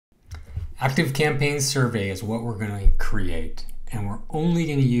ActiveCampaign Survey is what we're going to create, and we're only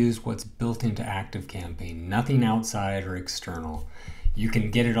going to use what's built into ActiveCampaign, nothing outside or external. You can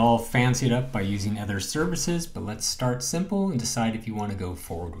get it all fancied up by using other services, but let's start simple and decide if you want to go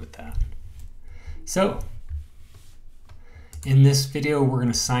forward with that. So, in this video, we're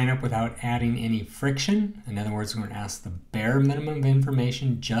going to sign up without adding any friction. In other words, we're going to ask the bare minimum of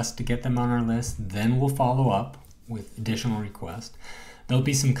information just to get them on our list. Then we'll follow up with additional requests. There'll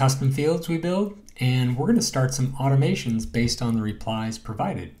be some custom fields we build, and we're going to start some automations based on the replies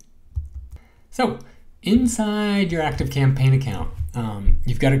provided. So, inside your ActiveCampaign account,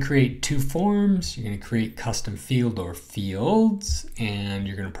 you've got to create two forms. You're going to create custom field or fields, and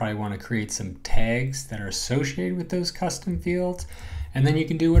you're going to probably want to create some tags that are associated with those custom fields, and then you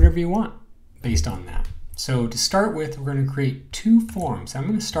can do whatever you want based on that. So to start with, we're going to create two forms. I'm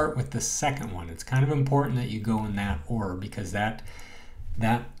going to start with the second one. It's kind of important that you go in that order because that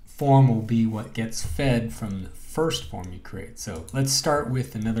form will be what gets fed from the first form you create. So let's start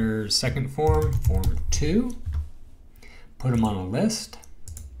with another second form, form 2. Put them on a list.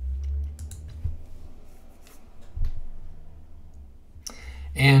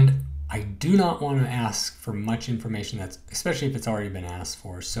 And I do not want to ask for much information, especially if it's already been asked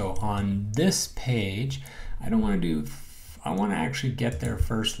for. So on this page, I want to actually get their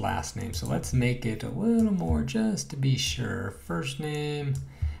first last name. So let's make it a little more just to be sure. First name,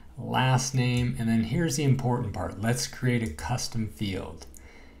 last name, and then here's the important part. Let's create a custom field.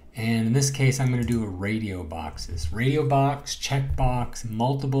 And in this case, I'm going to do a radio boxes. Radio box, checkbox,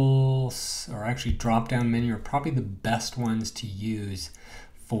 multiples, or actually drop-down menu are probably the best ones to use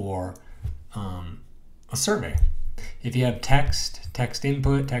for a survey. If you have text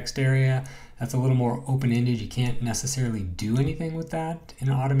input, text area, that's a little more open-ended. You can't necessarily do anything with that in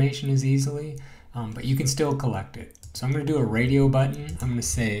automation as easily, but you can still collect it. So I'm going to do a radio button. I'm going to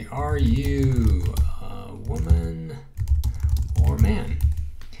say, are you a woman or man?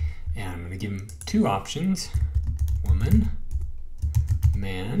 And I'm going to give them two options, woman,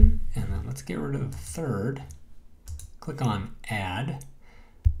 man, and then let's get rid of the third. Click on add,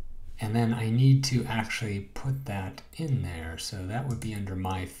 and then I need to actually put that in there. So that would be under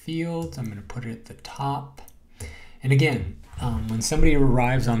my fields. I'm going to put it at the top. And again, when somebody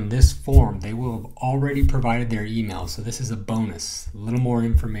arrives on this form, they will have already provided their email. So this is a bonus, a little more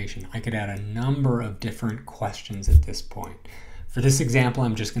information. I could add a number of different questions at this point. For this example,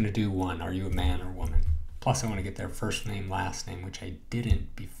 I'm just going to do one. Are you a man or woman? Plus, I want to get their first name, last name, which I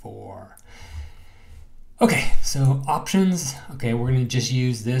didn't before. Okay, so options. Okay, we're going to just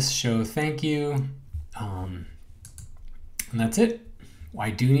use this show thank you. And that's it.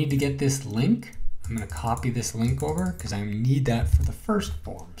 I do need to get this link. I'm going to copy this link over because I need that for the first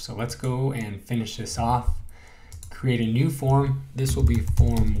form. So let's go and finish this off. Create a new form. This will be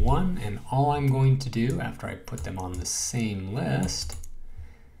form 1, and all I'm going to do after I put them on the same list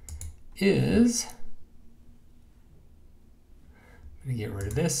is I'm going to get rid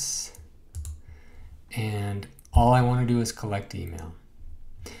of this, and all I want to do is collect email.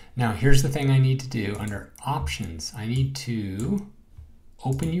 Now here's the thing I need to do. Under options, I need to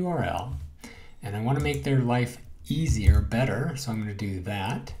open URL, and I want to make their life easier, better, so I'm going to do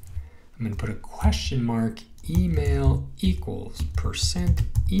that. I'm going to put a question mark email equals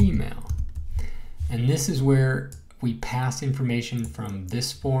 %email. And this is where we pass information from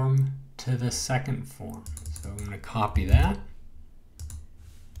this form to the second form. So I'm going to copy that,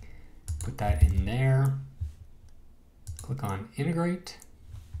 put that in there, click on integrate,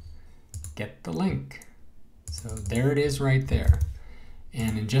 get the link. So there it is right there.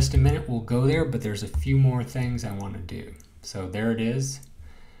 And in just a minute we'll go there, but there's a few more things I want to do. So there it is.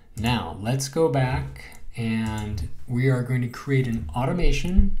 Now let's go back and we are going to create an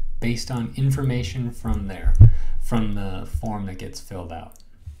automation based on information from there, from the form that gets filled out.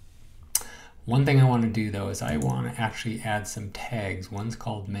 One thing I want to do though is I want to actually add some tags. One's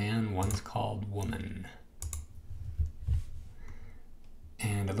called man, one's called woman.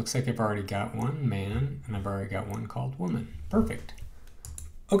 And it looks like I've already got one man and I've already got one called woman. Perfect.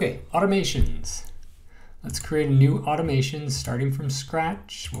 Okay, automations. Let's create a new automation starting from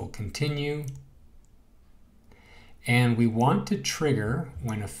scratch. We'll continue. And we want to trigger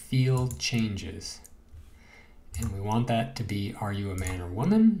when a field changes. And we want that to be, are you a man or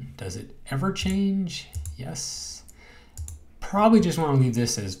woman? Does it ever change? Yes. Probably just want to leave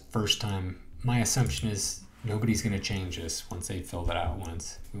this as first time. My assumption is nobody's going to change this once they filled it out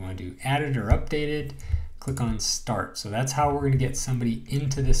once. We want to do added or updated. Click on start. So that's how we're going to get somebody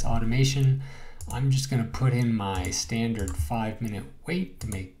into this automation. I'm just going to put in my standard 5-minute wait to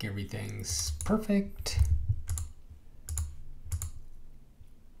make everything perfect.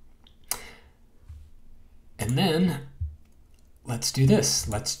 And then let's do this.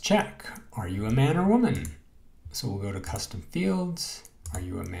 Let's check. Are you a man or woman? So we'll go to custom fields. Are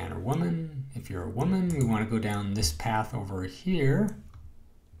you a man or woman? If you're a woman, we want to go down this path over here.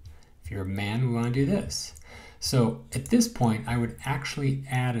 If you're a man, we want to do this. So at this point, I would actually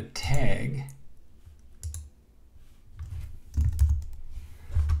add a tag.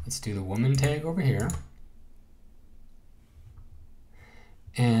 Let's do the woman tag over here.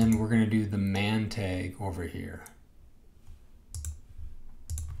 And we're going to do the man tag over here.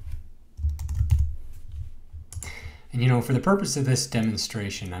 And you know, for the purpose of this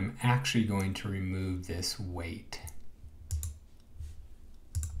demonstration, I'm actually going to remove this weight.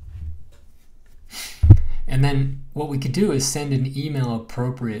 And then what we could do is send an email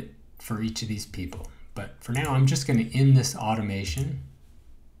appropriate for each of these people. But for now, I'm just going to end this automation.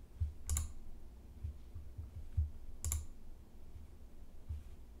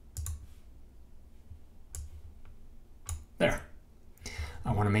 There.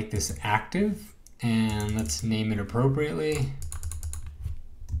 I want to make this active, and let's name it appropriately.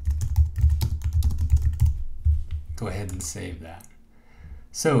 Go ahead and save that.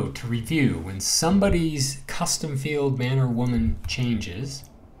 So to review, when somebody's custom field man or woman changes,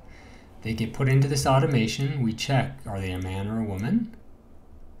 they get put into this automation. We check, are they a man or a woman?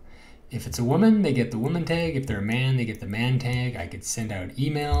 If it's a woman, they get the woman tag. If they're a man, they get the man tag. I could send out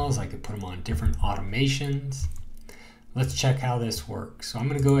emails. I could put them on different automations. Let's check how this works. So I'm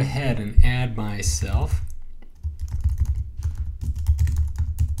going to go ahead and add myself.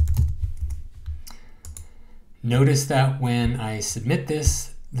 Notice that when I submit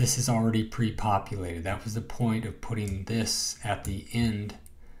this, this is already pre-populated. That was the point of putting this at the end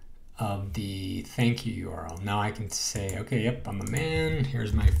of the thank you URL. Now I can say, okay, yep, I'm a man.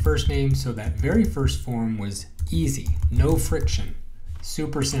 Here's my first name. So that very first form was easy, no friction,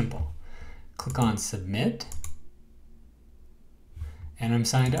 super simple. Click on submit. And I'm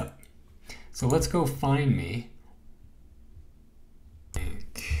signed up. So let's go find me.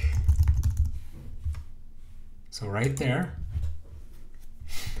 So right there.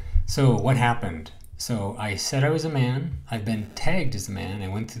 So what happened? So I said I was a man. I've been tagged as a man. I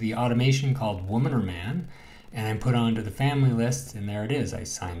went to the automation called woman or man, and I'm put onto the family list, and there it is. I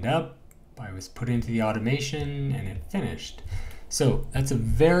signed up, I was put into the automation, and it finished. So that's a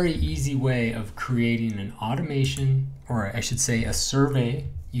very easy way of creating an automation, or I should say a survey,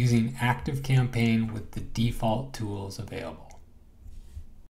 using ActiveCampaign with the default tools available.